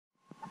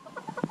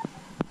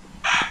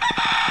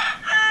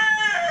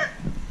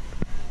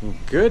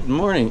Good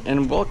morning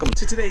and welcome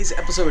to today's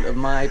episode of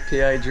My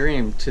PI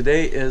Dream.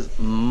 Today is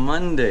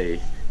Monday,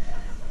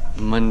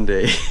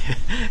 and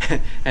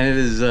it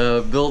is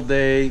build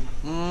day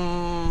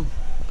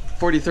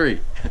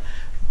 43.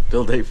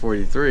 Build day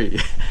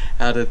 43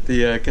 out at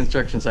the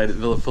construction site at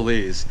Villa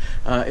FELIZ.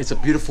 It's a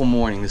beautiful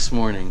morning this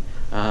morning.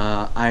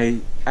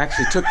 I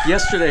actually took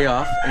yesterday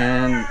off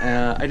and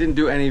I didn't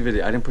do any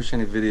video. I didn't push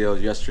any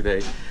videos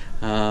yesterday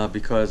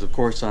because of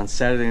course on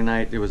Saturday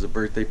night there was a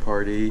birthday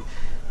party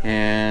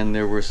and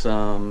there were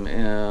some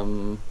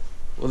well,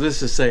 let's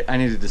just say I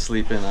needed to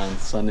sleep in on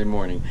Sunday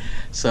morning.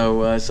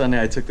 So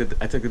Sunday I took the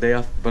day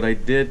off, but I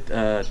did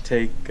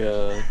take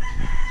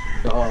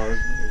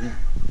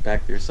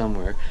back there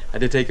somewhere. I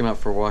did take him out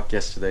for a walk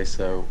yesterday,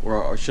 so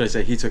or should I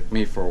say he took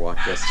me for a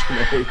walk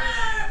yesterday.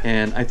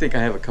 And I think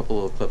I have a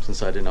couple of clips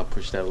inside and I'll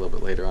push that a little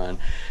bit later on.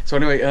 So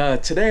anyway,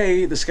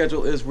 today the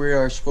schedule is we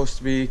are supposed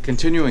to be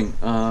continuing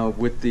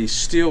with the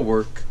steel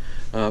work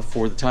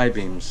for the tie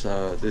beams.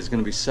 There's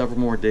going to be several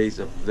more days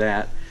of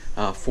that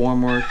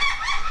form work,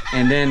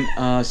 and then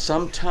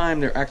sometime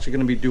they're actually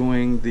going to be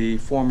doing the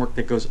form work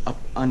that goes up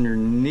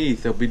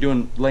underneath. They'll be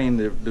laying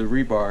the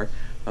rebar,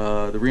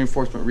 the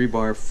reinforcement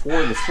rebar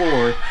for the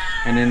floor,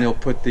 and then they'll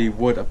put the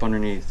wood up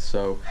underneath.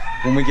 So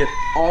when we get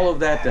all of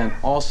that done,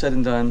 all said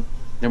and done,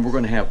 then we're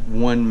going to have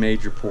one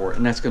major pour,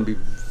 and that's going to be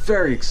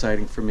very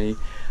exciting for me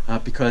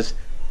because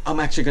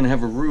I'm actually going to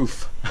have a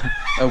roof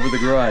over the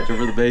garage,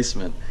 over the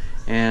basement.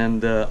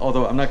 And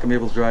although I'm not going to be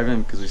able to drive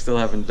in because we still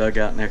haven't dug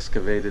out and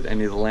excavated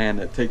any of the land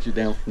that takes you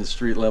down from the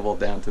street level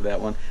down to that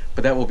one,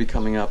 but that will be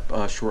coming up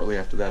shortly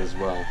after that as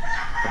well.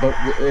 But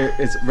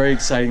it's very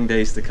exciting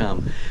days to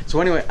come. So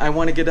anyway, I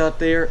want to get out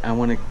there. I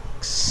want to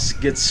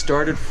get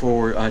started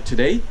for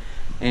today,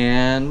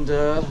 and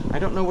I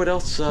don't know what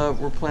else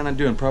we're planning on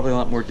doing. Probably a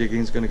lot more digging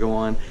is going to go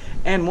on.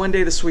 And one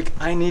day this week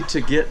I need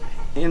to get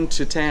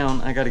into town.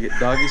 I got to get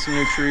Doggy some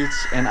new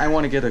treats, and I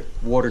want to get a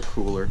water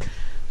cooler.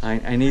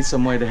 I need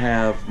some way to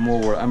have more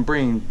water. I'm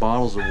bringing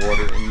bottles of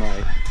water in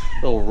my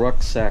little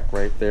rucksack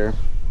right there,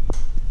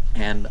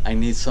 and I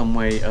need some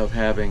way of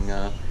having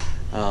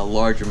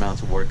large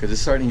amounts of water because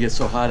it's starting to get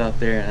so hot out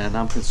there and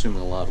I'm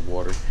consuming a lot of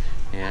water.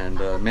 And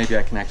maybe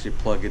I can actually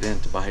plug it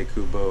into Bahay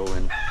Kubo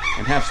and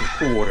have some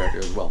cool water out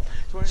there as well.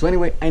 So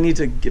anyway, I need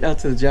to get out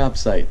to the job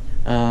site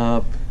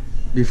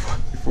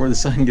before the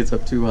sun gets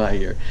up too high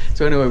here.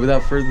 So anyway,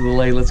 without further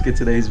delay, let's get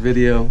today's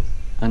video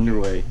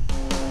underway.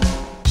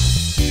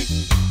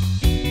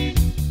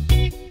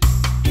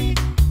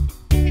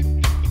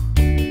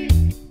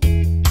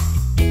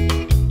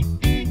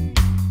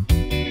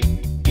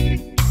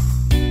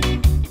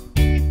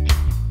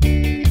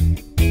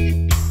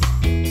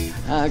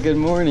 Good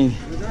morning.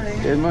 Good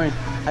morning. Good morning.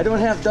 I don't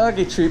have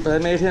Doggy treat, but I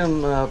made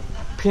him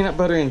peanut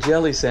butter and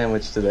jelly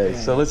sandwich today.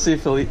 So let's see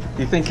if you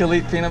think he'll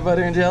eat peanut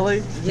butter and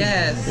jelly?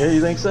 Yes. Yeah, you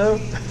think so?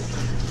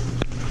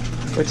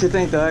 What you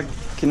think, Dog?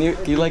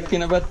 You like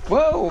peanut butter?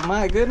 Whoa,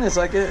 my goodness,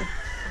 I get.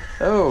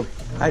 Oh,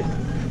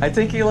 I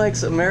think he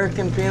likes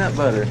American peanut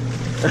butter.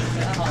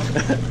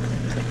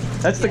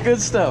 That's the good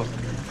stuff.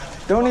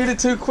 Don't eat it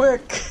too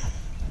quick.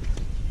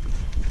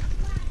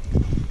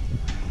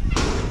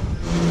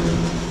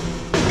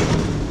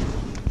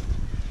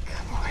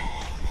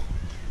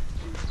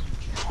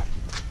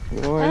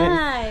 Good morning.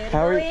 Hi,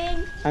 How are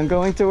you? I'm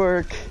going to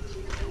work.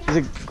 Is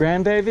it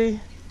grandbaby?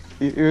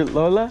 You're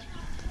Lola?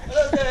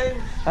 Hello, Dave.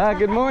 Ah,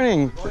 good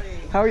morning. Morning.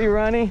 How are you,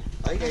 Ronnie?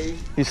 Okay.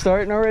 You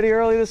starting already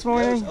early this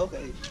morning? Yes,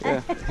 okay.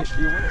 Yeah.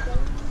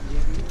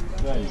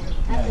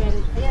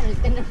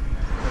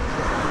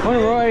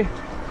 Morning, Roy.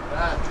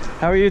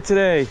 How are you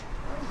today?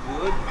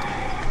 Good.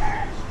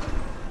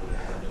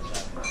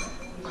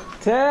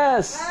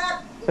 Tess!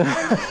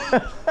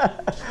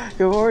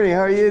 Good morning.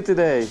 How are you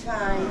today?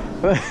 Fine.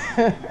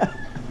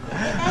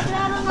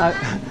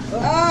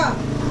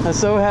 I'm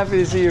so happy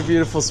to see your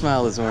beautiful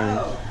smile this morning.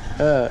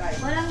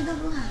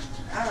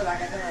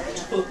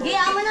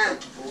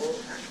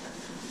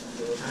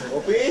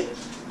 Okay?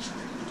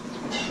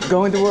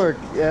 Going to work.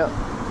 Yeah.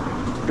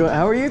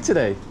 How are you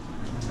today?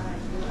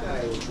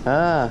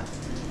 Ah.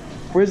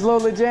 Where's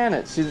Lola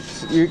Janet?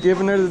 You're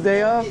giving her the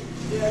day off?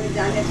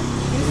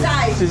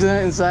 Inside. She's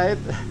inside.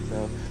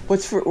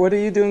 So, what are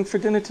you doing for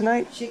dinner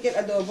tonight? Chicken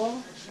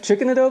adobo.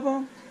 Chicken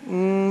adobo?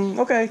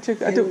 Okay.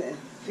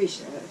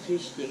 Fish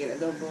chicken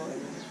adobo.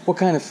 What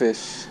kind of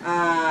fish?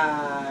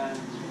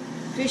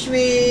 Fish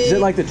with. Is it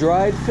like the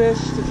dried fish?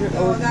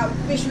 No,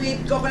 fish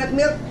with coconut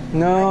milk.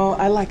 No,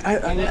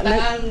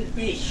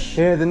 Fish.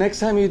 Yeah, the next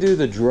time you do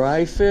the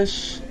dry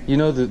fish, you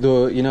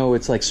know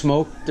it's like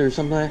smoked or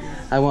something.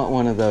 I want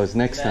one of those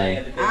next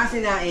time.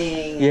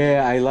 Sinaing.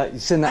 Yeah, I like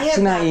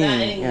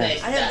sinaing. Yeah.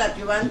 I have that.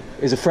 You want?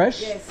 Is it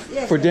fresh?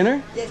 Yes. For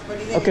dinner? Yes, for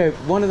dinner. Okay,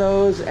 one of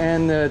those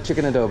and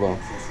chicken adobo.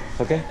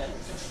 Okay.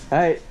 All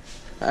right.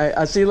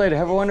 I'll see you later.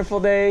 Have a wonderful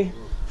day.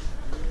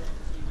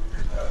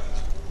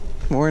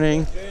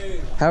 Morning.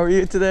 How are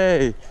you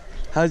today?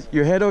 How's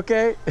your head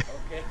okay?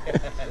 Okay.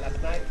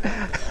 Last night.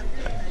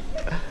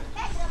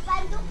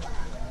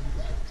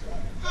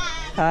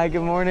 Hi,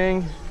 good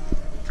morning.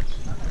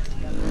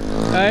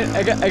 Alright,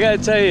 I gotta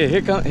tell you,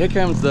 here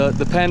comes the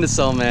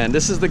Pandasol man.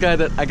 This is the guy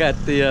that I got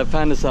the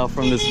Pandasol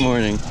from this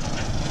morning.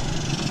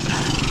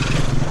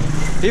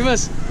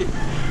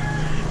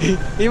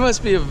 He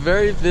must be a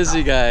very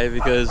busy guy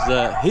because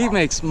he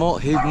makes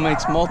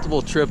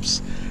multiple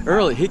trips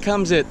early. He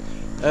comes at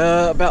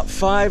about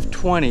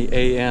 5:20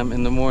 a.m.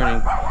 in the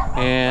morning,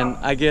 and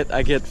I get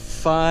a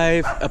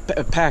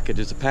package.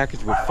 It's a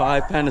package with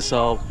 5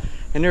 Pandasol,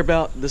 and they're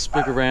about this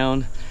big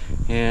around.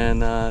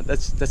 And that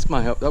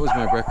was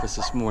my breakfast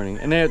this morning.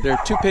 And they're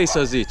 2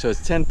 pesos each, so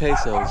it's 10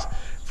 pesos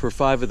for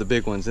 5 of the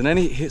big ones. And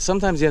then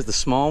sometimes he has the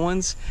small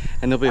ones,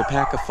 and there'll be a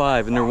pack of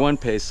 5, and they're 1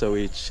 peso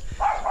each.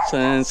 So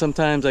and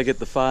sometimes I get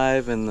the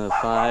 5 and the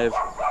 5,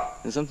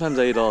 and sometimes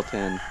I eat all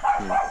 10.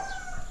 Yeah.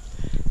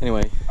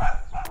 Anyway.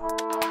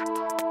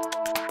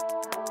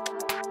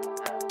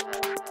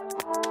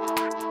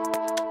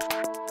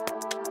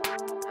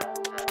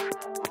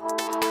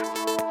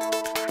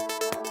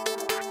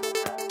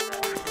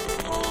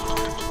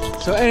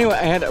 So anyway,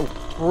 I had a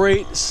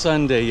great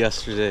Sunday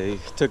yesterday.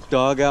 Took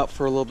dog out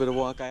for a little bit of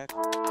walk. Hey,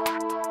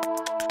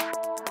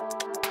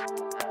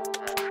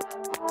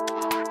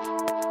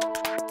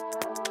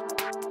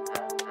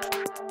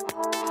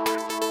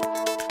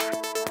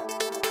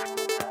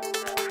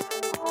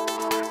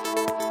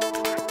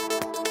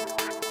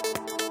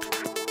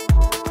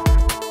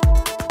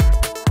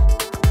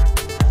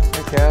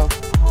 Cal.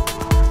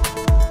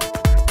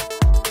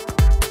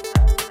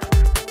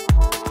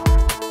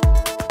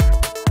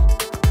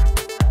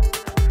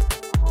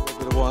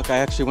 I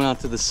actually went out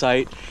to the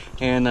site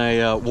and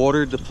I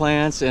watered the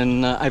plants,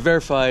 and I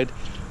verified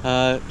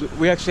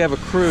we actually have a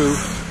crew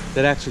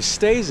that actually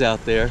stays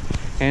out there,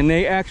 and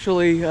they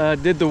actually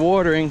did the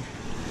watering.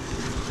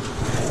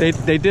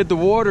 They did the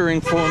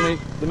watering for me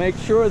to make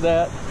sure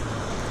that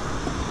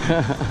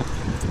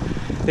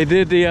they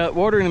did the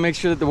watering to make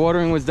sure that the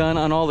watering was done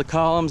on all the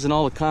columns and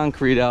all the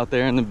concrete out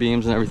there and the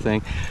beams and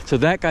everything. So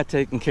that got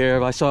taken care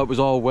of. I saw it was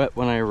all wet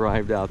when I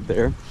arrived out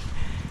there,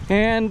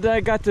 and I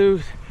got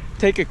to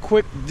take a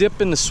quick dip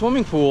in the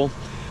swimming pool,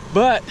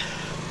 but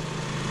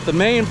the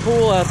main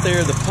pool out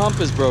there, the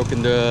pump is broken.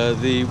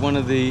 One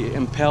of the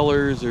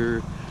impellers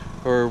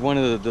or one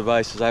of the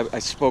devices. I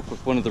spoke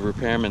with one of the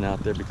repairmen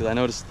out there because I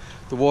noticed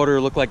the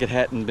water looked like it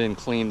hadn't been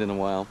cleaned in a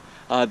while.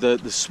 The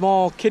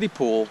small kiddie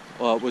pool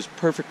was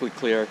perfectly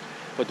clear,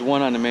 but the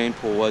one on the main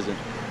pool wasn't.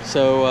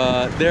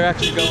 So they're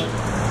actually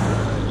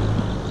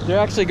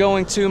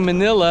going to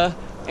Manila,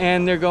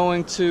 and they're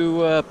going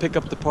to pick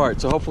up the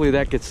part. So hopefully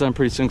that gets done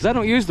pretty soon, because I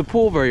don't use the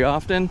pool very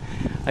often.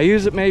 I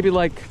use it maybe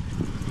like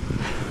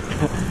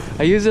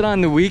I use it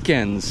on the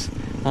weekends,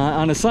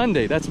 on a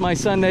Sunday. That's my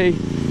Sunday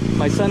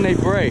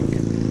break.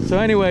 So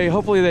anyway,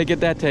 hopefully they get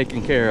that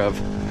taken care of.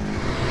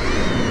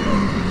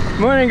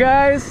 Morning,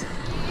 guys.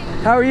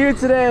 How are you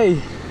today?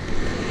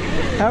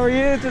 How are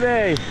you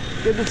today?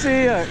 Good to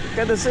see you.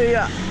 Good to see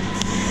you.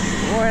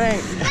 Morning.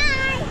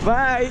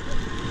 Bye. Bye.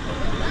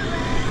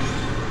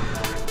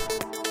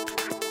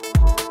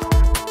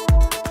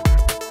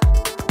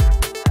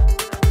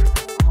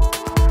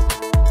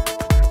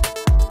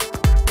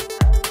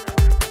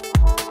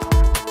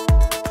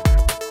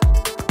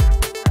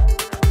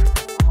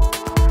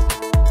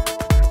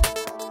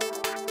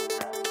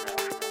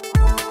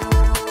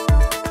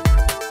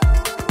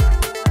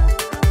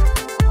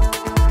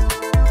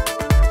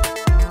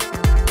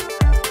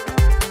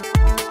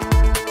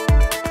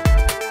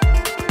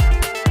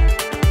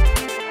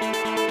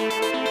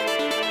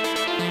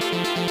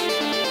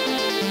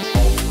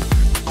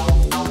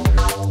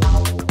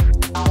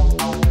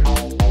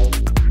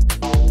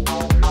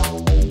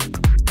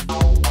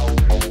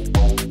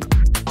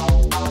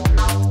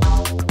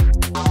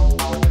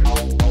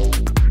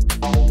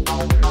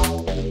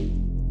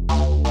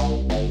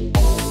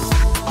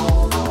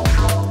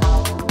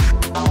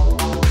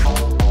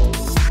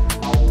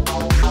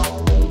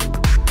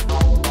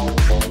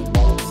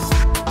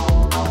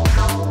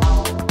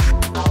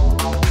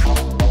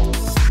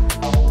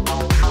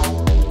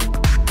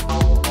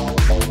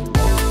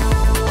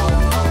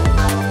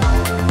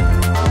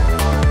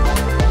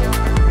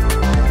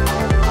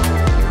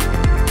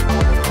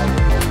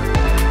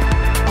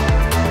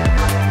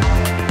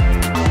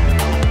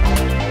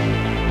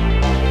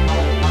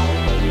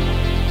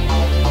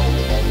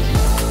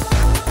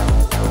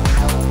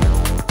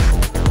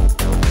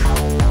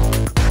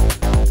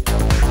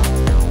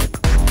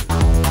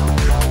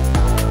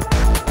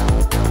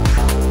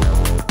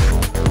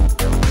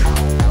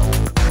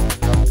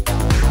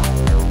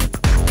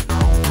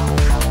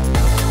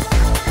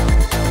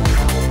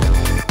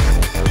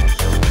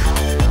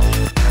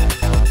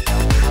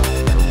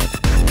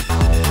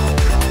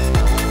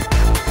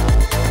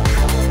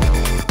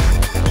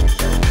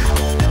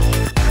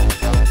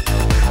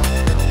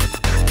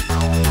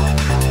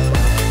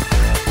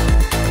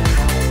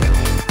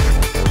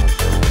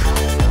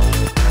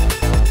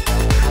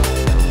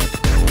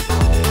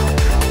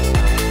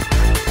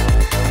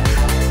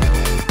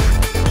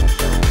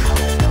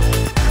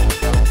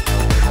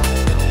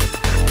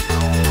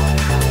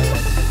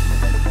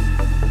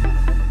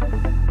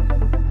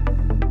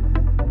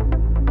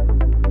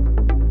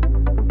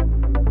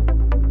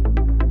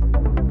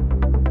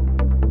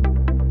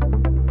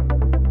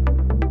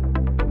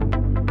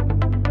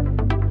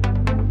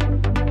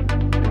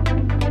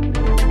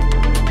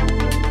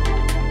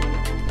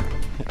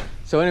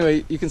 So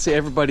anyway, you can see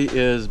everybody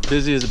is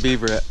busy as a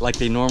beaver like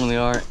they normally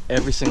are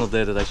every single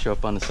day that I show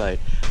up on the site.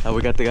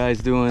 We got the guys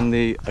doing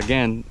the,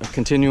 again,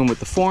 continuing with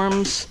the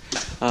forms,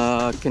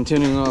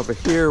 continuing over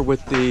here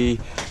with the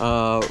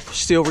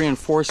steel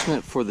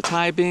reinforcement for the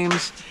tie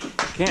beams.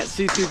 Can't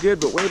see too good,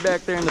 but way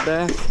back there in the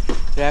back,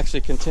 they're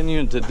actually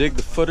continuing to dig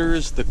the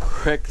footers, the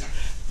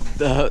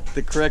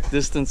correct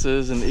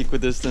distances and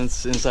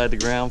equidistance inside the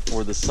ground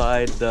for the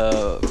side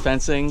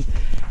fencing.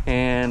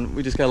 And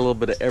we just got a little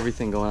bit of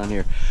everything going on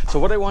here. So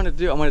what I want to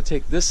do, I want to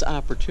take this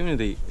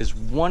opportunity, is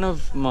one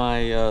of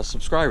my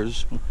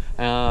subscribers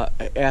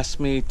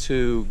asked me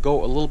to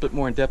go a little bit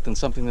more in depth in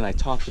something that I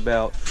talked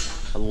about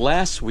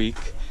last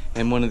week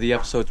in one of the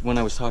episodes when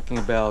I was talking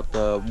about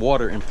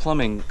water and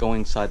plumbing going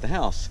inside the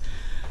house.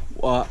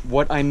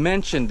 What I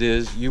mentioned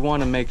is you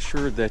want to make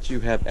sure that you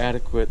have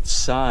adequate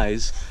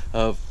size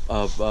of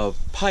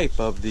pipe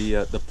of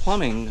the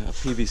plumbing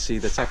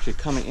PVC that's actually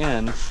coming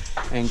in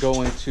and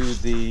going into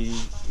the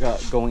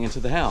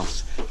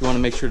house. You want to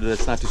make sure that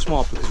it's not too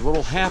small, because what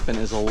will happen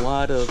is a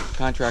lot of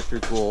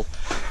contractors will,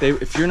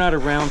 if you're not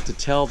around to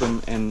tell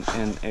them and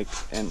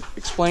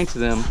explain to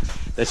them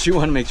that you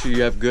want to make sure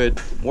you have good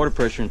water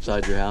pressure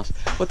inside your house,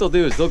 what they'll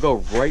do is they'll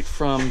go right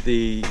from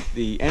the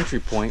entry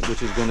point,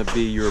 which is going to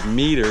be your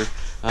meter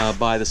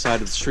by the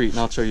side of the street, and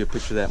I'll show you a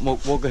picture of that.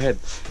 We'll go ahead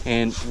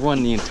and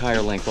run the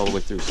entire length all the way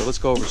through. So let's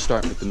go over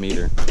starting with the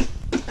meter.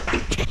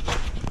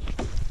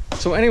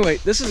 So anyway,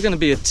 this is going to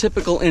be a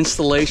typical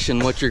installation,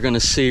 what you're going to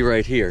see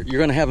right here. You're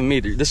going to have a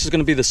meter. This is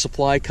going to be the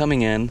supply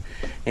coming in,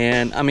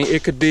 and I mean,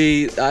 it could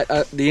be,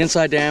 the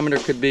inside diameter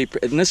could be,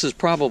 and this is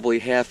probably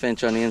 1/2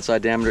 inch on the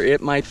inside diameter. It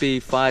might be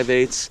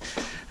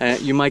 5/8.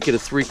 You might get a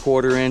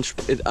 3/4 inch.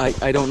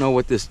 I don't know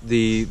what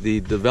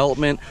the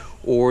development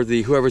or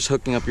whoever's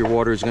hooking up your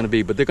water is going to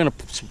be, but they're going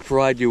to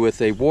provide you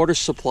with a water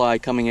supply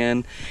coming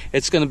in.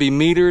 It's going to be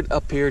metered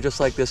up here just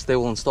like this. They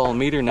will install a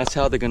meter, and that's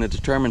how they're going to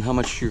determine how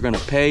much you're going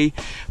to pay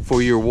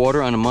for your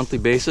water on a monthly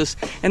basis.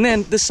 And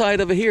then this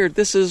side over here,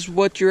 this is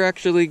what you're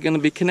actually going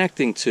to be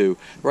connecting to.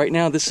 Right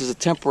now, this is a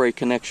temporary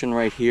connection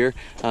right here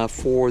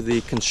for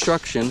the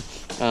construction.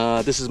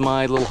 This is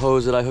my little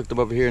hose that I hooked up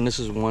over here, and this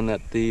is one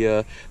that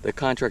the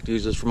contractor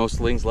uses for most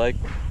things like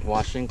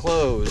washing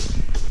clothes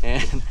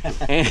and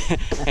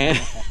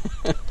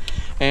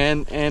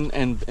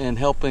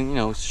helping, you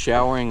know,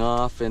 showering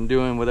off and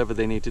doing whatever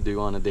they need to do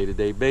on a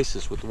day-to-day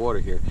basis with the water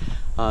here.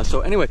 So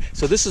anyway,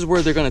 so this is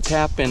where they're going to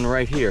tap in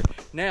right here.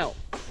 Now,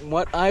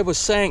 what I was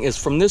saying is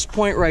from this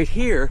point right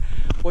here,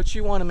 what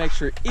you want to make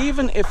sure,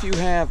 even if you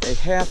have a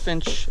 1/2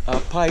 inch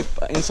pipe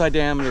inside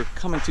diameter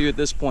coming to you at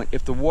this point,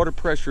 if the water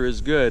pressure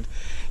is good,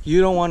 you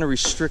don't want to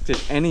restrict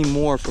it any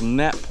more from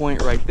that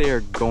point right there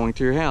going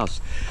to your house.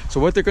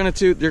 So what they're going to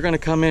do, they're going to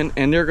come in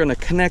and they're going to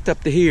connect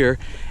up to here.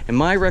 And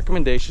my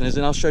recommendation is,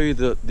 and I'll show you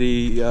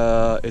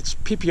it's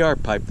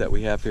PPR pipe that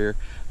we have here,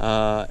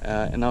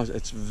 and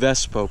it's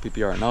Vespo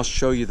PPR, and I'll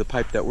show you the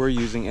pipe that we're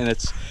using. And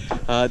it's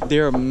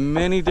there are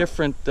many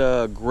different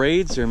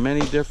grades, there are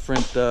many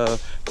different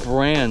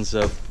brands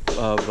of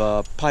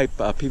pipe,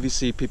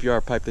 PVC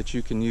PPR pipe that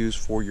you can use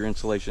for your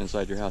insulation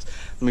inside your house.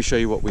 Let me show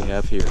you what we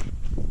have here.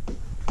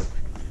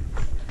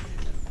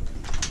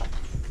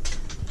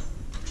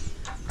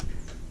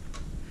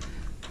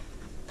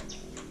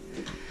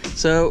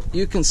 So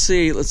you can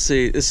see, let's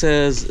see, this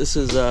is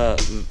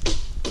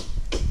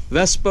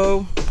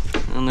Vespo.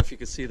 I don't know if you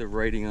can see the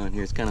writing on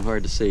here, it's kind of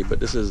hard to see, but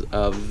this is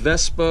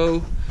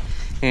Vespo,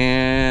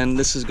 and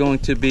this is going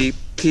to be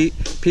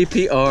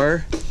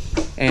PPR,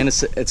 and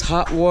it's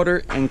hot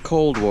water and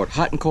cold water,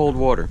 hot and cold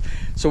water.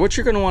 So what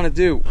you're going to want to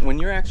do when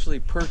you're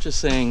actually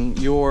purchasing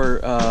your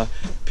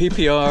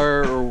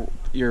PPR or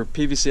your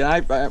PVC,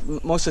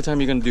 most of the time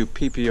you're going to do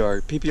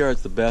PPR. PPR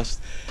is the best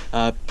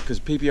because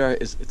PPR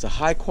it's a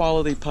high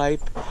quality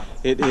pipe.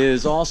 It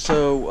is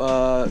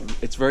also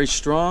it's very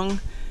strong,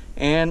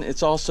 and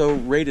it's also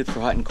rated for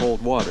hot and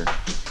cold water.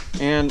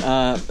 And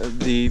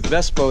the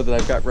Vespo that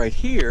I've got right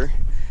here,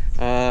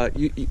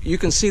 you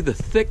can see the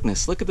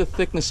thickness. Look at the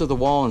thickness of the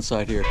wall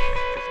inside here.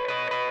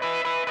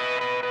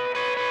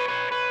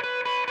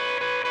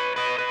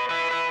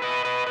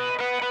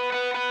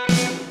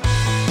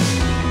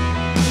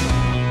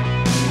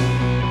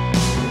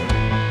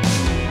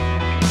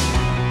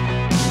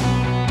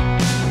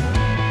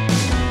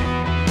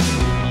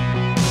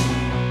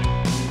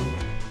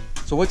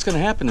 So what's going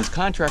to happen is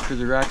contractors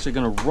are actually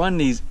going to run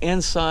these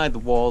inside the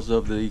walls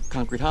of the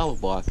concrete hollow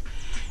block,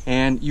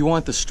 and you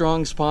want the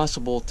strongest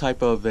possible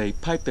type of a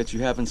pipe that you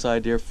have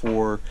inside there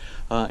for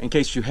in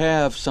case you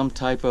have some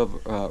type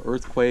of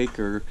earthquake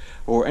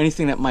or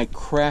anything that might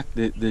crack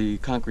the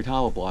concrete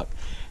hollow block.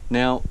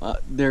 Now,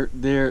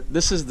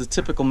 this is the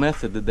typical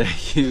method that they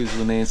use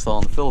when they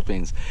install in the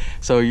Philippines.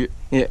 So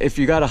if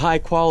you got a high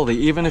quality,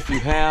 even if you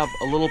have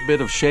a little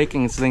bit of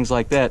shaking and things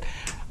like that,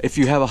 if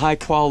you have a high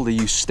quality,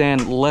 you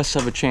stand less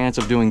of a chance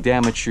of doing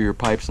damage to your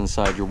pipes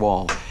inside your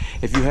wall.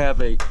 If you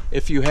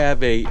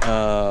have a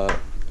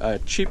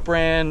cheap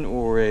brand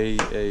or a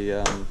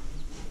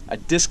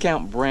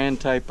discount brand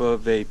type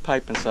of a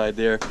pipe inside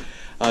there,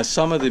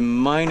 Some of the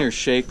minor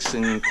shakes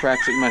and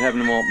cracks that you might have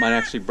in the wall might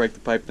actually break the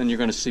pipe. Then you're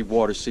going to see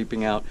water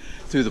seeping out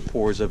through the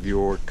pores of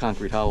your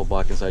concrete hollow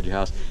block inside your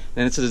house.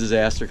 Then it's a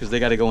disaster because they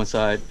got to go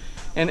inside.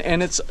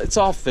 And it's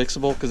all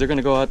fixable because they're going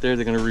to go out there,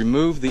 they're going to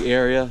remove the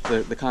area,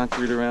 the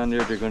concrete around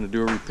there, they're going to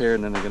do a repair,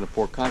 and then they're going to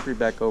pour concrete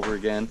back over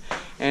again,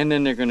 and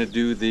then they're going to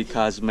do the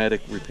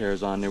cosmetic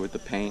repairs on there with the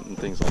paint and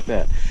things like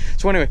that.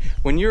 So anyway,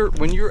 when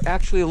you're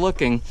actually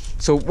looking,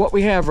 so what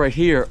we have right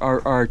here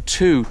are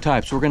two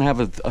types. We're going to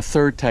have a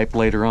third type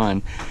later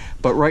on.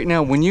 But right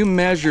now, when you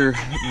measure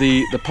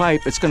the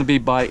pipe, it's going to be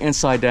by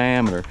inside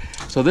diameter.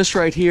 So this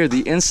right here,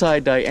 the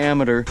inside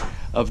diameter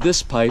of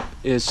this pipe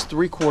is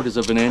 3/4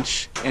 of an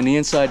inch, and the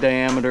inside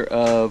diameter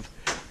of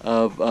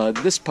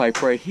this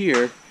pipe right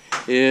here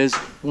is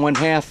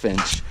 1/2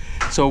 inch.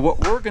 So what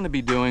we're going to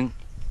be doing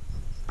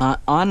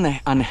on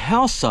the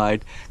house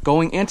side,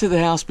 going into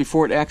the house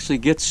before it actually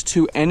gets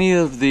to any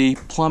of the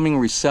plumbing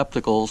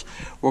receptacles,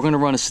 we're going to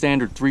run a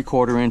standard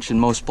 3/4 inch in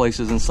most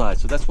places inside.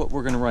 So that's what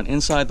we're going to run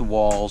inside the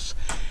walls.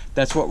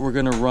 That's what we're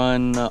going to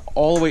run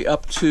all the way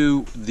up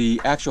to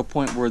the actual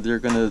point where they're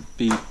going to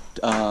be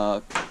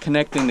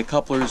connecting the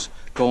couplers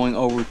going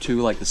over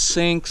to like the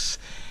sinks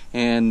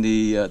and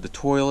the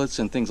toilets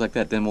and things like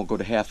that. Then we'll go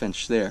to 1/2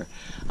 inch there.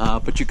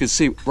 But you can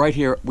see right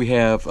here we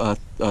have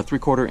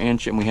 3/4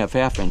 inch and we have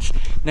 1/2 inch.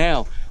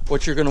 Now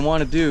what you're going to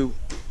want to do,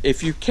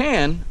 if you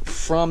can,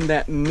 from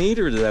that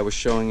meter that I was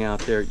showing out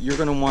there, you're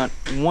going to want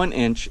 1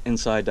 inch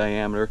inside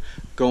diameter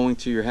going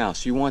to your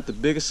house. You want the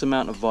biggest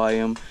amount of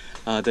volume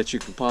that you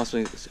can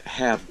possibly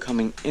have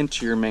coming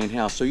into your main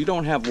house, so you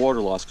don't have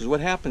water loss. Because what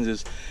happens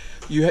is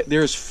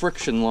there's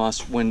friction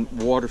loss when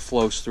water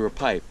flows through a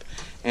pipe,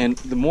 and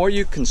the more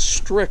you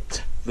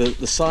constrict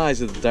the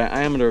size of the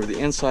diameter of the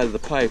inside of the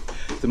pipe,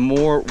 the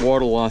more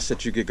water loss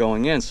that you get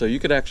going in. So you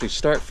could actually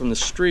start from the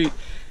street,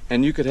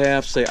 and you could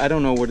have, say, I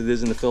don't know what it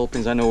is in the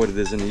Philippines, I know what it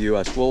is in the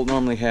US. We'll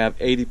normally have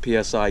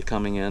 80 psi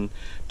coming in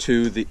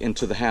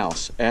into the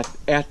house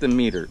at the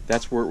meter.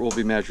 That's where it will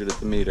be measured, at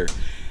the meter.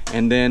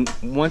 And then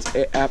once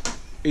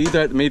either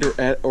at the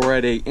meter or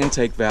at a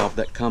intake valve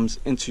that comes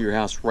into your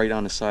house right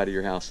on the side of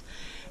your house.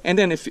 And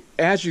then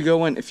as you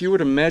go in, if you were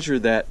to measure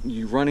that,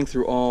 you running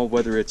through all,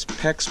 whether it's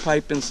PEX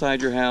pipe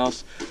inside your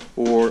house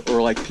or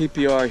like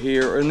PPR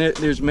here, and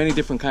there's many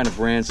different kind of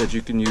brands that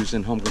you can use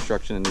in home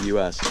construction in the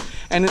US.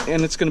 And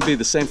it's going to be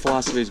the same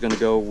philosophy is going to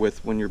go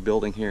with when you're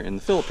building here in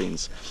the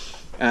Philippines.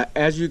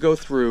 As you go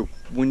through,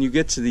 when you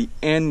get to the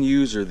end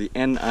user, the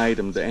end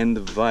item, the end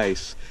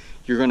device,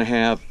 you're going to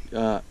have,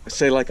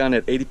 say like on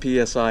at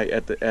 80 psi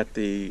at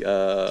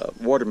the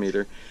water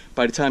meter.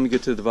 By the time you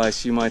get to the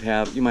device, you might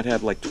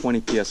have like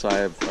 20 psi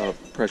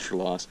of pressure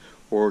loss,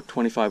 or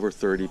 25 or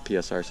 30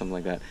 psi or something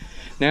like that.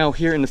 Now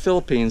here in the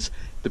Philippines,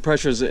 the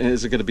pressure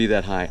isn't going to be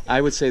that high.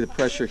 I would say the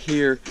pressure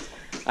here,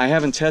 I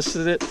haven't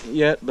tested it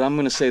yet, but I'm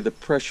going to say the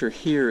pressure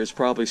here is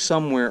probably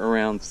somewhere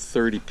around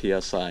 30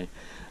 psi.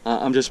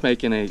 I'm just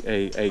making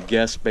a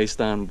guess based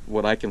on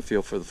what I can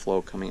feel for the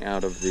flow coming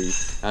out of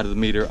the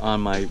meter on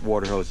my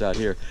water hose out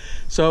here.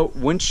 So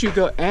once you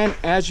go, and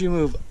as you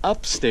move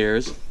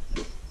upstairs,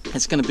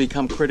 it's going to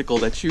become critical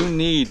that you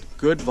need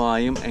good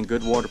volume and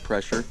good water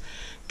pressure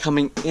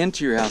coming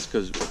into your house,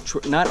 because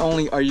not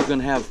only are you going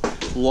to have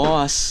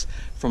loss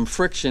from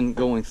friction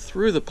going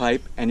through the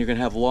pipe, and you're going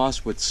to have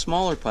loss with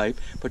smaller pipe,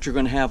 but you're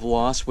going to have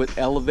loss with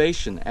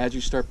elevation as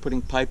you start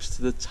putting pipes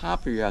to the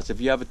top of your house.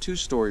 If you have a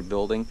 2-story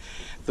building,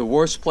 the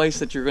worst place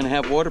that you're going to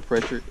have water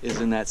pressure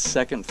is in that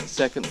second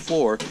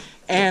floor,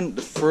 and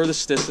the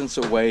furthest distance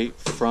away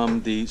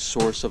from the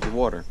source of the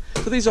water.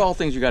 So these are all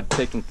things you got to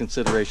take in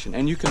consideration,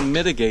 and you can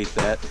mitigate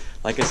that,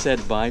 like I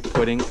said, by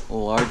putting a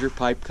larger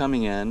pipe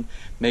coming in,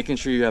 making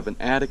sure you have an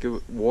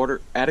adequate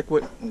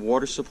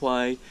water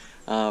supply,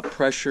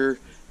 pressure,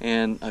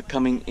 and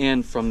coming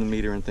in from the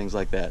meter and things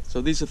like that.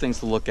 So these are things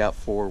to look out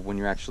for when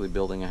you're actually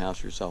building a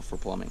house yourself for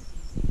plumbing.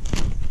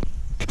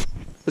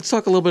 Let's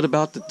talk a little bit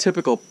about the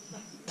typical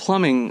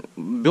plumbing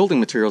building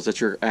materials that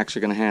you're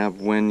actually going to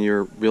have when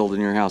you're building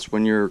your house,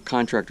 when your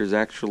contractor is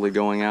actually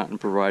going out and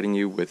providing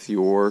you with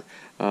your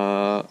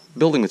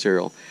building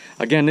material.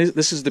 Again,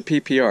 this is the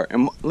PPR,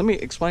 and let me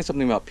explain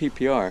something about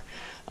PPR.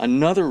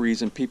 Another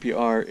reason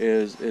PPR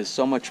is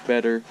so much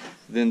better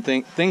than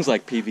things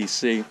like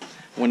PVC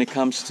when it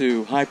comes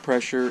to high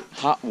pressure,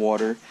 hot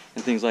water,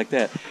 and things like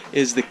that,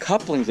 is the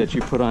couplings that you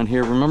put on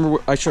here. Remember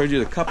I showed you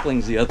the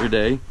couplings the other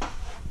day?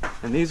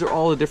 And these are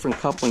all the different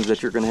couplings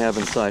that you're going to have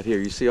inside here.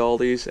 You see all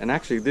these? And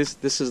actually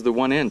this is the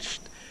 1 inch.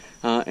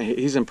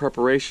 He's in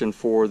preparation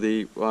for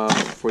the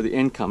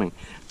incoming.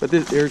 But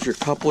there's your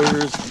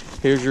couplers,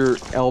 here's your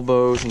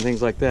elbows and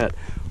things like that.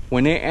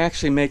 When they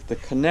actually make the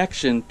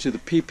connection to the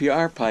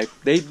PPR pipe,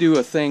 they do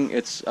a thing,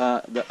 it's,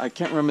 I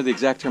can't remember the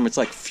exact term, it's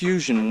like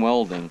fusion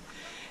welding.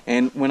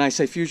 And when I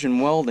say fusion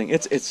welding,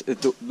 it's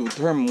the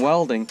term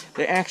welding,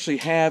 they actually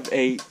have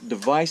a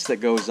device that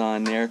goes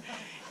on there,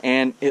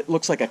 and it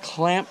looks like a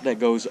clamp that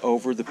goes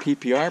over the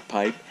PPR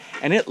pipe,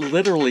 and it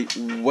literally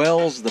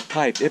welds the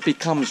pipe. It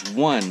becomes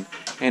one,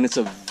 and it's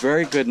a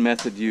very good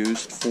method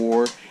used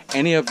for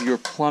any of your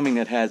plumbing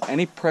that has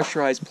any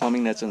pressurized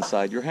plumbing that's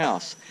inside your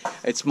house.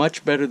 It's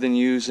much better than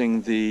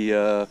using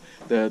the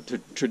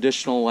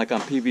traditional, like on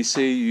PVC,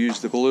 you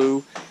use the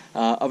glue.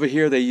 Over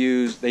here they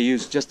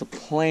use just a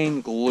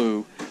plain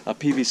glue, a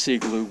PVC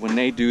glue, when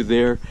they do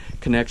their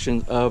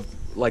connection of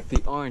like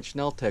the orange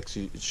Neltex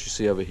you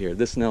see over here,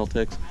 this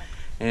Neltex,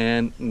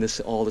 and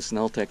all this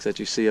Neltex that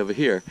you see over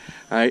here.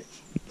 All right,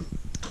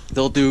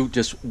 they'll do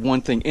just one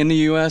thing. In the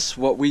U.S.,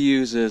 what we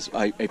use is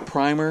a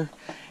primer,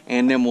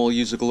 and then we'll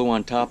use a glue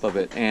on top of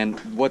it. And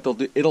what they'll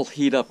do, it'll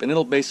heat up, and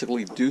it'll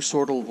basically do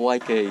sort of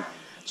like it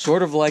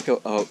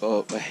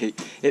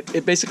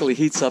basically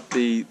heats up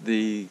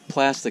the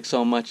plastic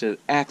so much it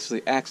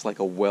actually acts like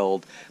a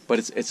weld, but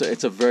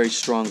it's a very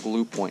strong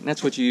glue point. And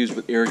that's what you use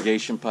with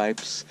irrigation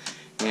pipes,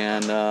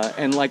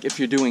 and like if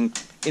you're doing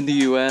in the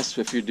U.S.,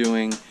 if you're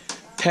doing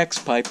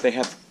PEX pipe, they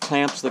have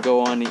clamps that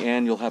go on the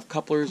end. You'll have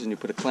couplers, and you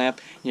put a clamp,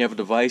 and you have a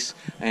device,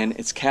 and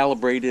it's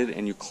calibrated,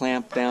 and you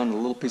clamp down a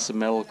little piece of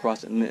metal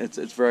across it, and it's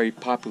very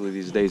popular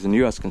these days in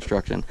U.S.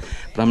 construction,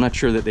 but I'm not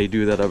sure that they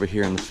do that over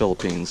here in the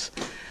Philippines.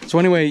 So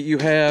anyway, you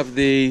have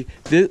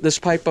this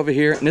pipe over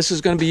here, and this is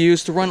going to be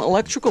used to run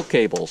electrical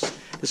cables.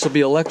 This will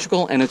be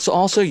electrical, and it's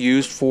also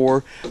used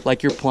for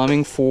like your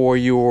plumbing, for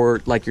your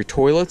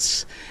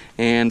toilets,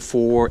 and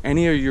for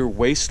any of your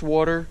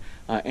wastewater.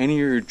 Any of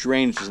your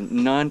drainage,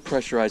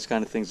 non-pressurized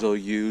kind of things, they'll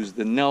use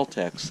the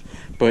Neltex.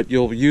 But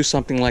you'll use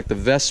something like the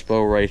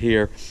Vespo right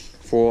here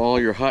for all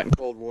your hot and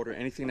cold water,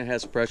 anything that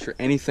has pressure,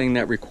 anything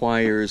that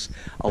requires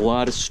a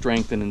lot of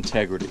strength and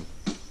integrity.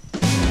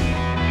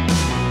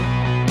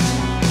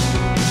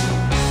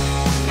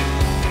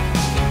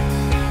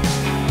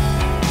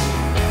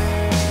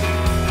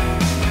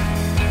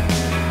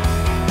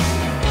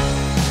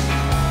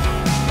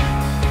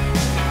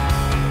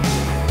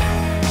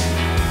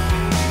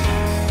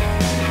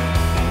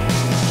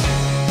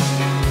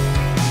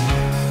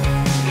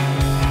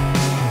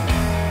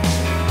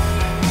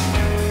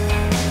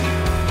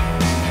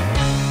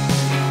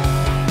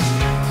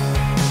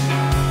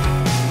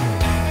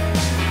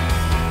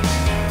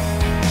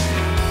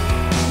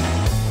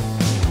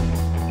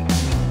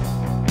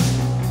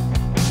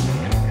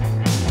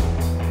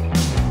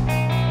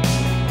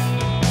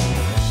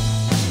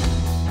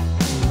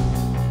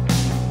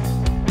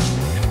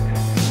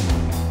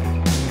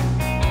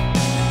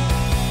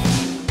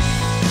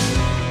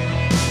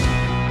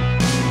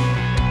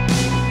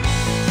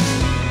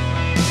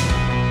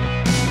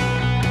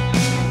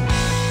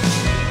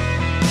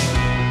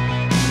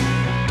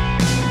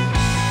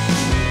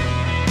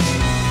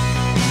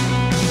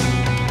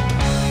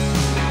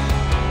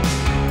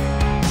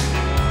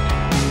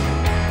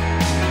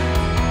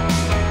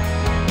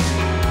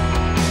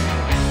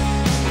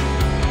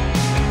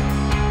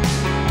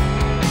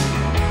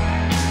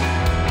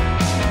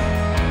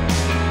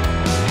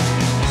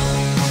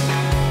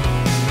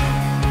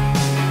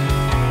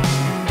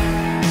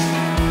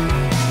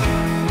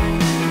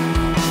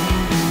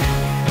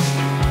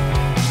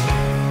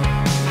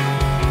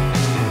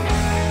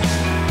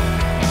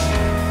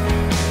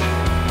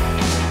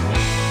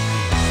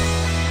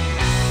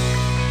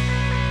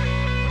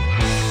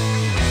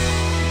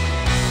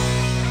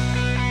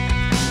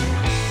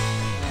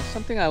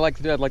 Something I like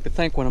to do, I'd like to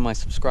thank one of my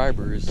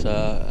subscribers.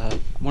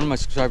 One of my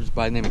subscribers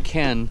by the name of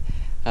Ken.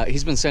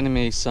 He's been sending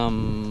me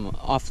some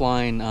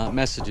offline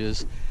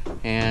messages,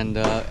 and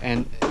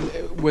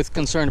with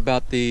concern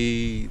about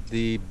the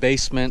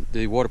basement,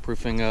 the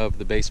waterproofing of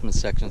the basement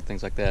section,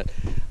 things like that.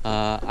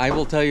 I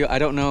will tell you, I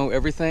don't know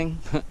everything.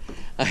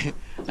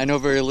 I know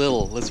very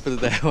little. Let's put it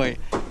that way.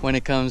 When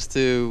it comes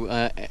to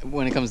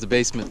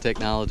basement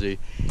technology,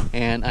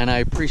 and I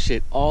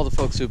appreciate all the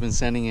folks who've been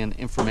sending in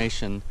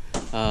information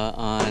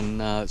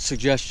on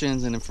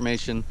suggestions and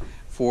information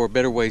for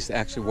better ways to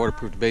actually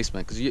waterproof the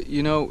basement. Because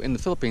you know, in the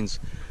Philippines,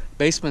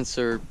 basements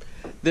there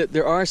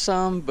are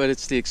some, but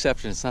it's the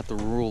exception. It's not the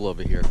rule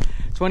over here.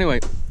 So anyway,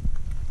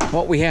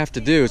 what we have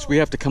to do is we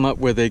have to come up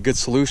with a good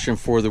solution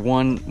for the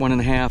about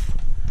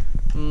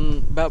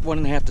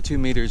 1.5 to 2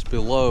 meters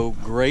below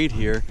grade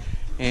here.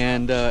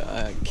 And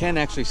Ken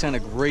actually sent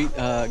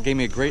gave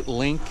me a great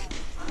link,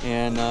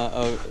 and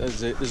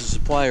there's a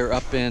supplier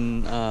up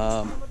in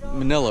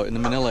Manila, in the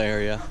Manila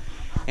area,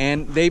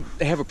 and they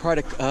have a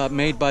product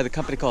made by the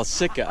company called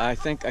Sika. I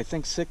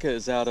think Sika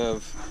is out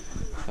of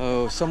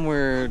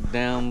somewhere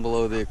down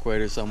below the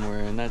equator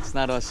somewhere, and that's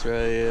not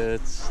Australia,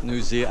 it's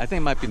New Zealand. I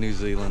think it might be New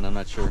Zealand, I'm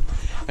not sure.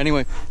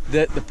 Anyway,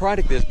 the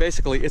product is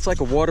basically, it's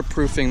like a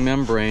waterproofing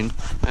membrane,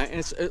 and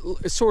it's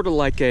sort of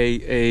like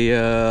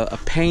a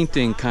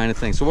painting kind of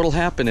thing. So what'll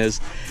happen is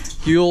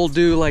you'll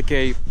do like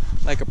a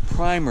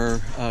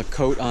primer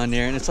coat on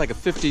there, and it's like a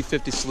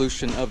 50-50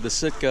 solution of the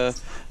Sitka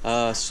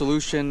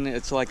solution.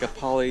 It's like a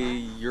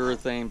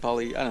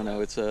polyurethane, I don't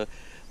know, it's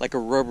like a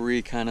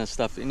rubbery kind of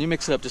stuff, and you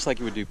mix it up just like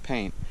you would do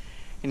paint.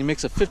 And you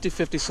mix a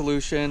 50-50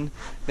 solution,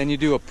 then you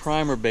do a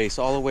primer base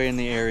all the way in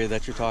the area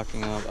that you're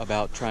talking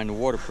about trying to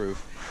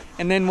waterproof.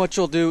 And then what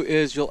you'll do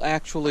is you'll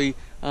actually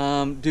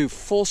do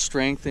full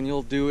strength, and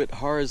you'll do it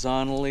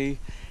horizontally,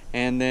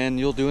 and then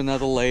you'll do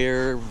another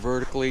layer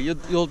vertically.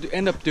 You'll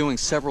end up doing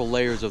several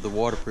layers of the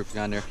waterproofing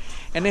on there.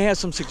 And they have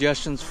some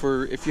suggestions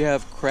for if you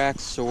have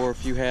cracks or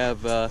if you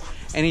have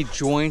any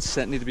joints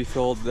that need to be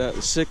filled.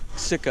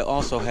 Sitka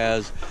also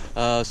has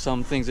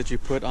some things that you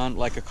put on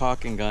like a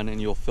caulking gun,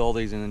 and you'll fill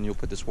these and then you'll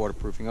put this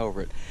waterproofing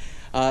over it.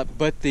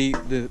 But the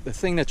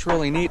thing that's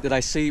really neat that I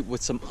see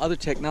with some other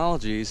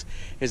technologies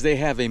is they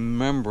have a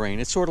membrane.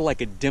 It's sort of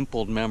like a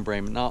dimpled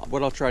membrane. Now,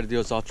 what I'll try to do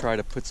is I'll try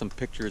to put some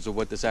pictures of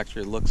what this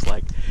actually looks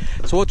like.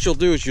 So what you'll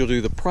do is you'll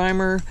do the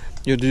primer,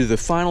 you'll do the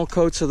final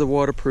coats of the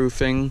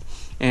waterproofing,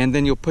 and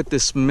then you'll put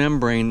this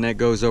membrane that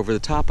goes over the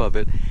top of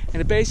it. And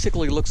it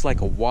basically looks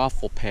like a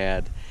waffle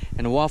pad.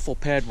 And a waffle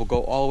pad will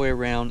go all the way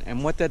around,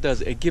 and what that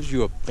does, it gives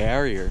you a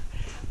barrier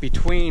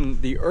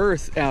between the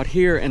earth out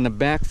here and the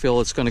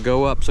backfill. It's going to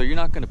go up, so you're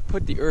not going to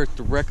put the earth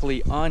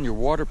directly on your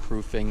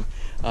waterproofing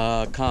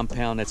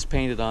compound that's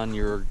painted on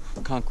your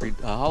concrete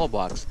hollow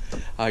blocks.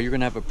 You're going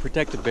to have a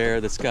protective barrier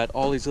that's got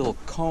all these little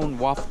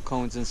waffle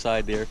cones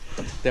inside there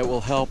that will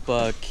help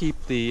keep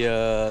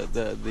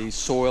the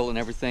soil and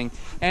everything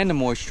and the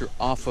moisture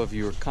off of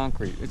your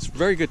concrete. It's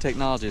very good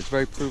technology. It's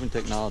very proven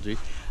technology.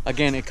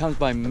 Again, it comes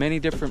by many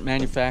different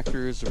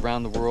manufacturers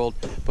around the world,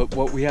 but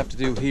what we have to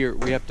do here,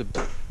 we have to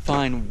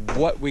find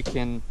what we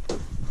can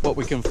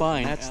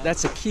find.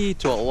 That's a key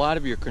to a lot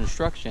of your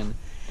construction,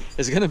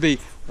 is going to be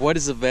what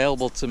is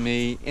available to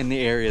me in the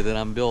area that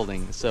I'm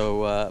building.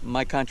 So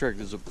my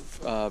contractor is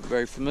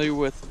very familiar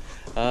with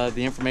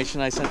the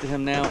information I sent to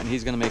him now, and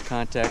he's going to make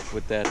contact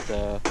with that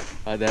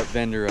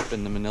vendor up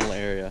in the Manila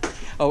area.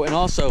 Oh, and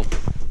also,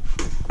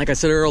 like I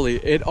said earlier,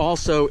 it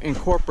also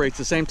incorporates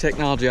the same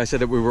technology I said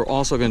that we were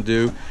also going to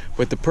do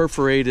with the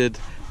perforated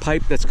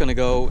pipe that's going to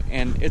go,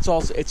 and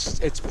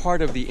it's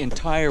part of the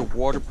entire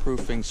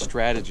waterproofing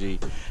strategy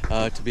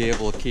to be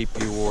able to keep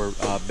your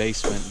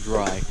basement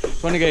dry.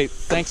 So anyway,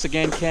 thanks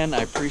again, Ken.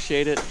 I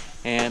appreciate it,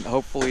 and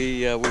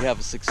hopefully we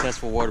have a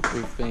successful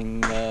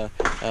waterproofing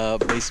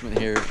basement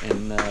here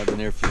in the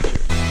near future.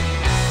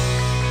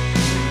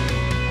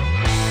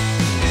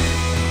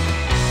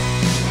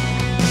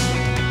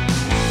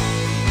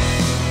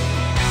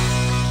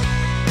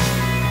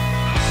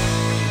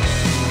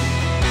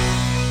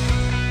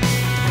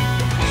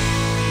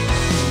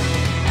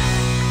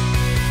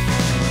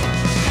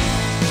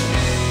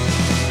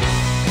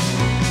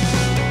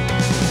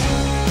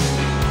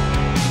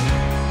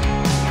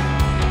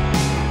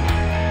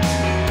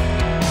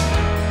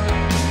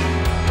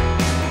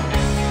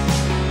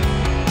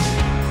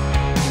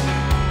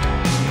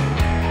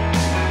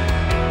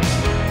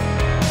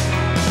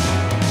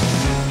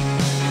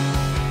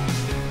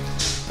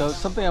 So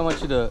something I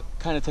want you to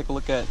kind of take a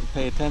look at and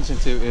pay attention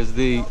to is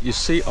you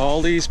see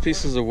all these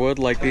pieces of wood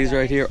like these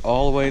right here,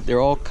 all the way,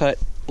 they're all cut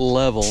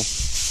level.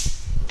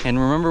 And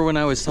remember when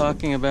I was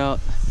talking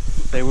about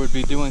they would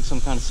be doing some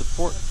kind of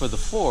support for the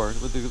floor,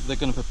 they're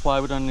going to put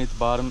plywood underneath the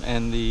bottom,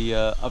 and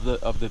of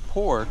the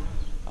pour,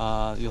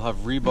 you'll have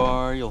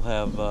rebar, you'll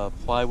have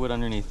plywood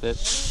underneath it,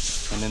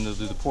 and then they'll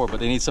do the pour.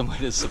 But they need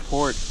somebody to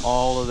support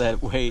all of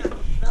that weight,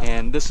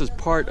 and this is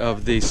part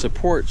of the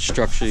support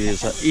structure.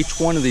 Is each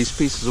one of these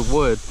pieces of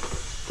wood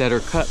that are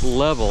cut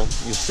level,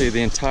 you'll see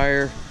the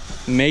entire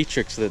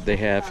matrix that they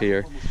have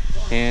here,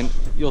 and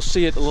you'll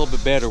see it a little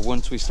bit better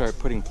once we start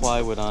putting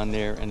plywood on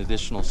there and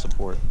additional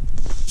support.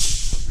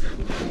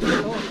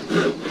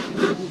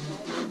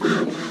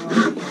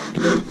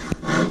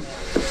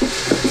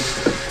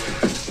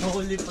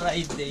 Holy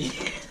Friday.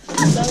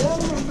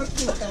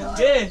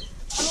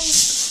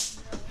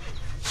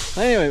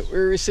 Anyway,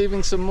 we're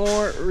receiving some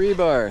more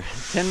rebar,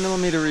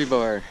 10mm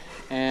rebar,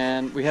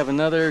 and we have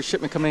another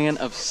shipment coming in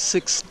of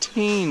 16mm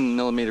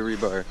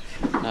rebar.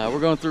 We're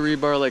going through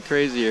rebar like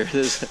crazy here.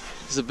 This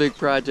is a big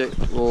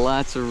project,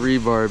 lots of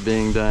rebar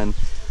being done.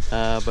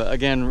 But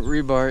again,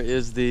 rebar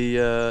is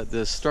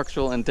the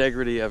structural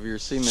integrity of your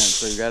cement,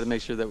 so you got to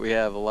make sure that we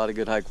have a lot of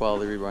good high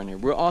quality rebar in here.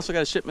 We're also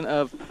got a shipment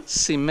of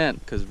cement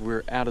because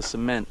we're out of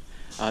cement,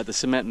 the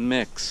cement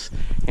mix,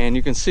 and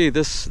you can see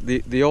this.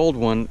 The old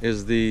one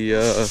is the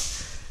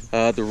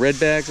red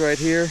bags right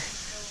here,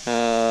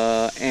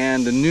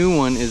 and the new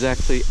one is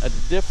actually a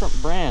different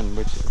brand,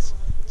 which is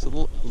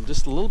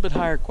just a little bit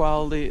higher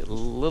quality, a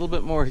little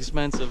bit more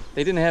expensive.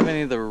 They didn't have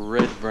any of the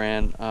red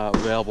brand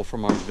available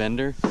from our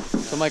vendor,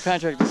 so my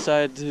contractor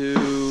decided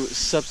to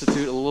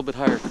substitute a little bit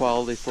higher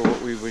quality for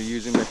what we were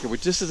using back here,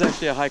 which this is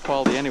actually a high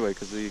quality anyway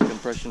because the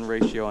compression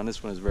ratio on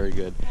this one is very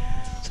good.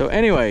 So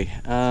anyway,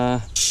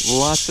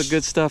 lots of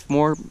good stuff,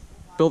 more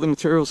building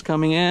materials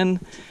coming in,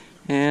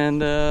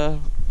 and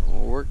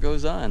work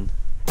goes on.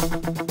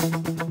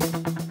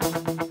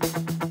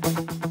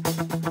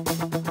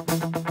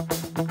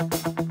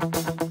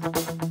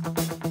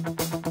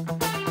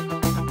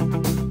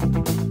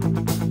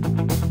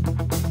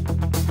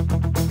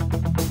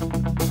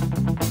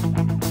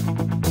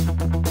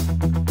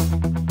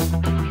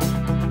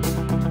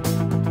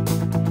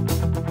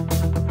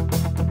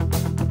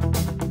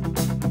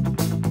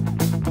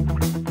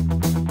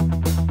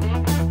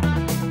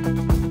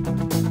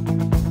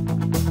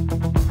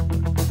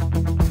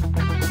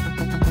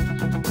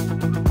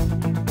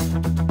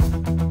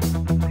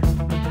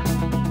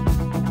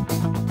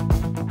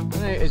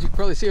 as you can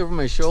probably see over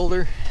my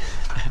shoulder,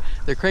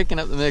 they're cranking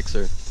up the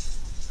mixer.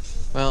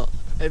 Well,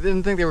 I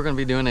didn't think they were going to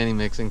be doing any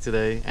mixing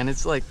today, and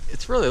it's like,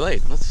 it's really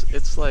late.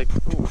 It's like,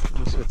 ooh, let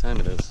me see what time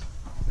it is.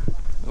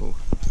 Oh.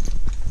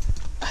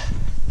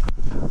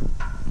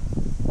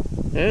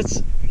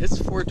 It's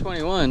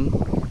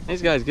 4:21.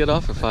 These guys get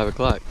off at 5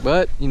 o'clock.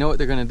 But you know what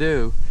they're going to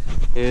do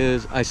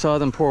is, I saw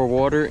them pour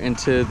water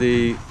into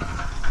the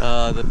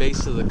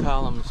base of the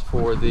columns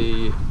for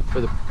the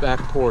back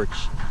porch,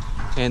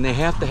 and they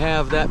have to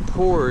have that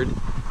poured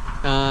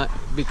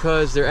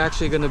because they're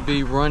actually going to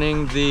be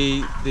running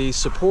the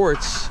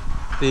supports,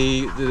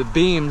 the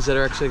beams that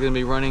are actually going to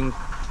be running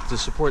to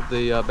support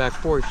the back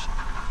porch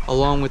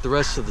along with the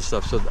rest of the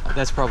stuff. So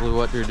that's probably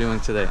what they're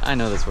doing today. I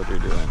know that's what they're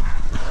doing.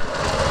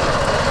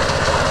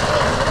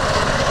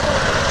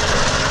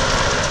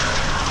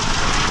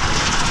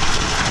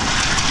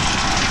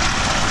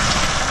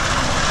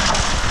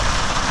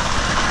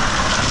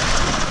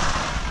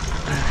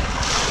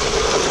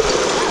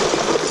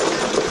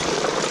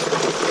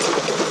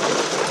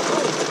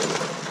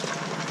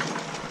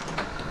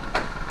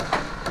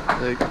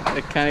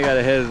 They kind of got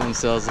ahead of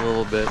themselves a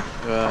little bit.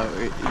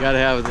 You got to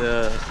have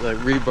the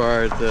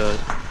rebar to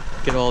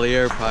get all the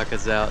air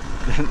pockets out.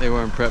 They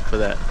weren't prepped for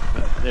that.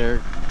 But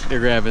they're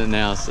grabbing it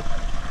now. So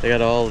they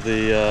got all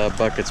the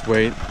buckets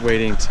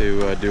waiting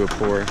to do a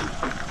pour.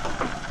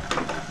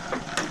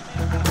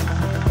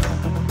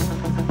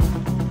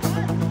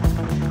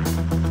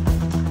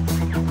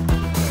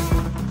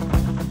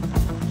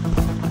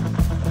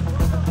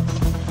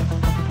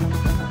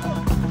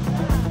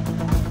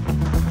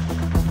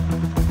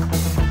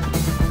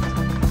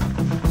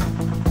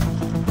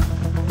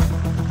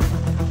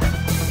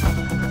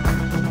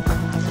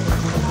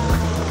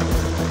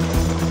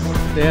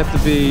 They have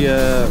to be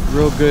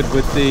real good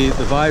with the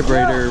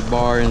vibrator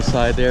bar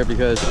inside there,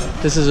 because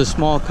this is a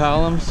small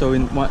column, so we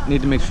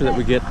need to make sure that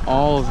we get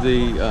all of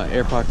the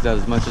air pockets out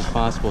as much as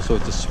possible, so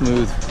it's a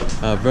smooth,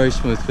 very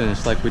smooth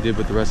finish like we did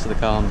with the rest of the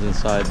columns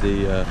inside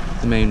the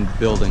main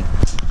building.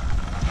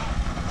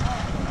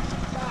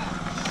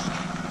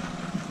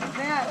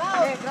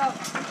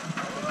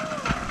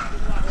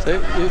 So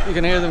you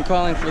can hear them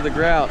calling for the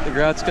grout. The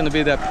grout's going to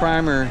be that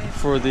primer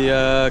for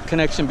the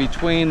connection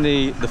between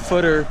the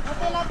footer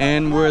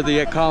and where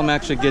the column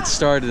actually gets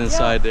started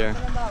inside there.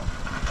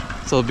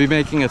 So they'll be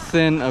making a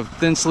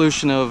thin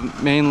solution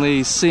of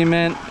mainly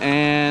cement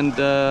and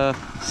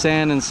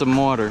sand and some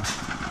water.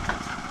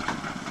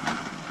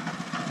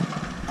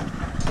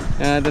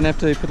 And then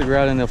after they put the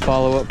grout in, they'll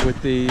follow up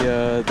with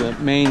the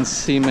main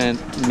cement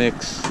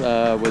mix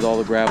with all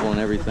the gravel and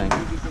everything.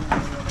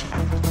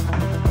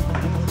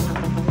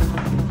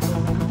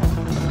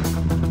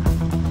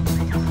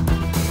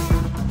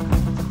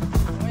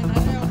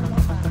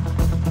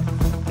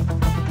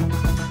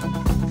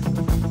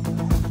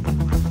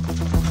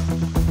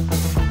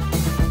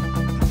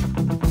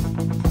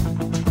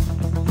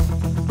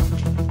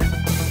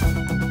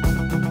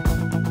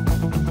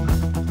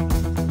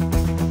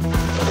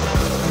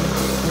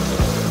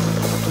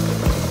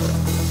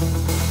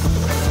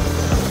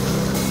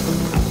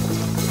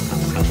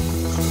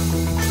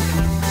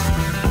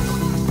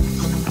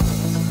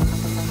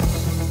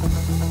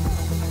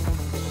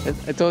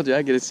 I told you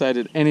I get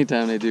excited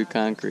anytime they do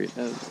concrete.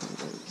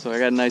 So I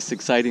got a nice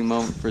exciting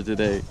moment for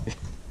today.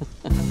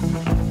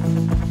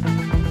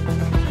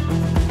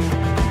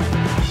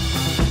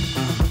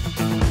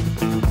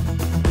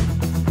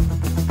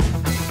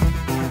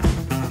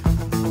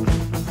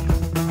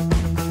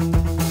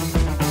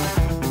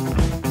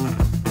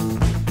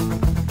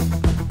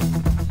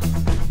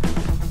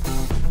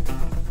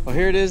 Well,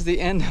 here it is, the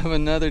end of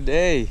another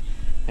day.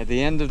 At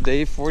the end of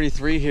day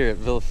 43 here at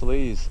Villa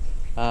FELIZ.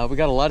 We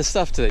got a lot of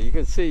stuff today.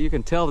 You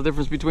can tell the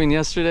difference between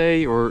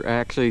yesterday, or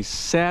actually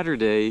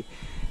Saturday,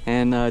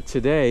 and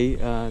today.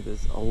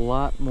 There's a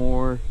lot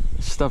more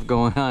stuff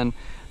going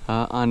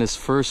on this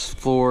first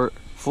floor.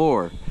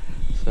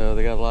 So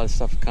they got a lot of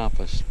stuff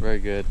accomplished. Very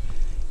good.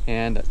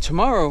 And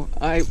tomorrow,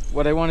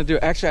 what I want to do,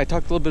 actually I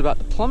talked a little bit about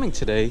the plumbing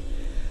today.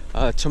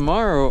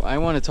 Tomorrow I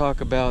want to talk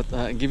about,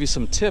 give you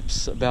some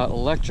tips about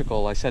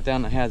electrical. I sat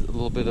down and had a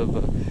little bit of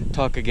a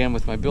talk again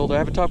with my builder. I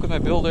have a talk with my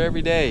builder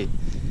every day.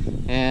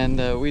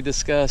 And we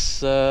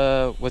discuss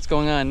what's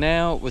going on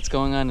now, what's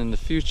going on in the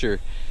future,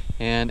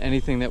 and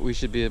anything that we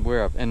should be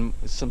aware of. And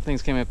some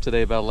things came up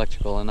today about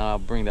electrical, and I'll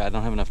bring that. I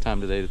don't have enough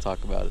time today to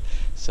talk about it,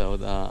 so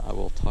I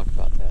will talk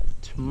about that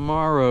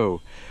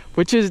tomorrow,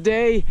 which is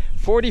day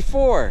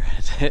 44.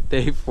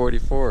 Day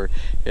 44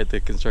 at the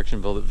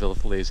construction build at Villa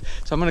FELIZ.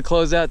 So I'm going to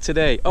close out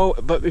today. Oh,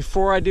 but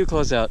before I do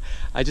close out,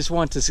 I just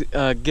want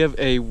to give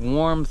a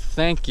warm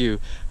thank you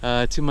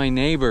to my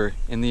neighbor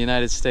in the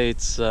United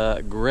States,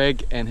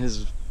 Greg, and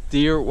his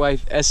dear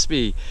wife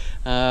Espy.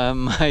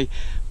 My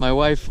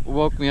wife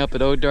woke me up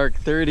at dark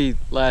 30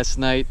 last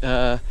night.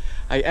 I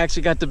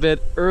actually got to bed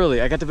early.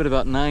 I got to bed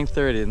about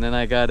 9:30, and then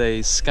I got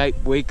a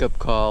Skype wake-up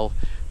call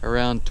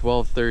around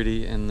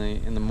 12:30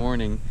 in the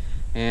morning,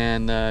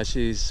 and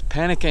she's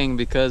panicking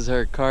because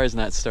her car is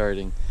not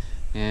starting,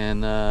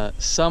 and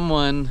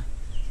someone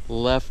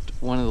left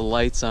one of the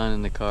lights on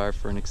in the car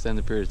for an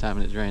extended period of time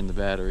and it drained the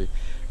battery.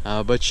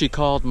 But she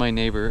called my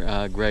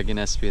neighbor, Greg and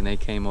Espy, and they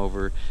came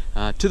over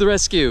to the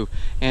rescue.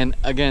 And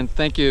again,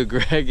 thank you,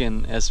 Greg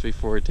and Espy,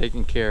 for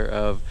taking care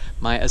of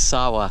my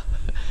Asawa.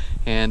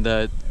 And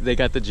they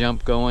got the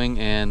jump going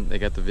and they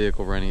got the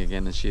vehicle running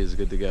again, and she is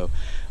good to go.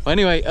 Well,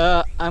 anyway,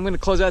 I'm going to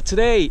close out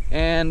today,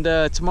 and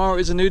tomorrow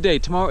is a new day.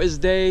 Tomorrow is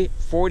day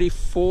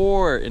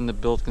 44 in the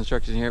build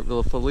construction here at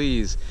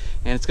FELIZ.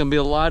 And it's going to be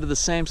a lot of the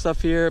same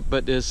stuff here,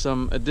 but there's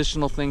some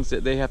additional things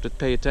that they have to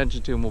pay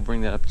attention to, and we'll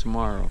bring that up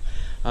tomorrow.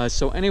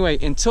 So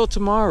anyway, until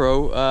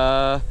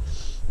tomorrow,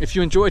 if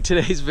you enjoyed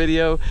today's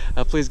video,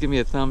 please give me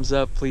a thumbs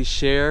up, please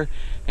share,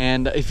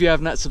 and if you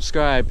have not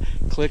subscribed,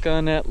 click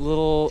on that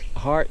little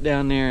heart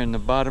down there in the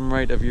bottom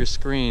right of your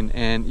screen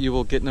and you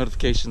will get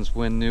notifications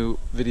when new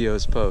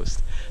videos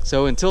post.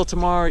 So until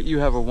tomorrow, you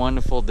have a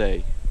wonderful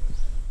day.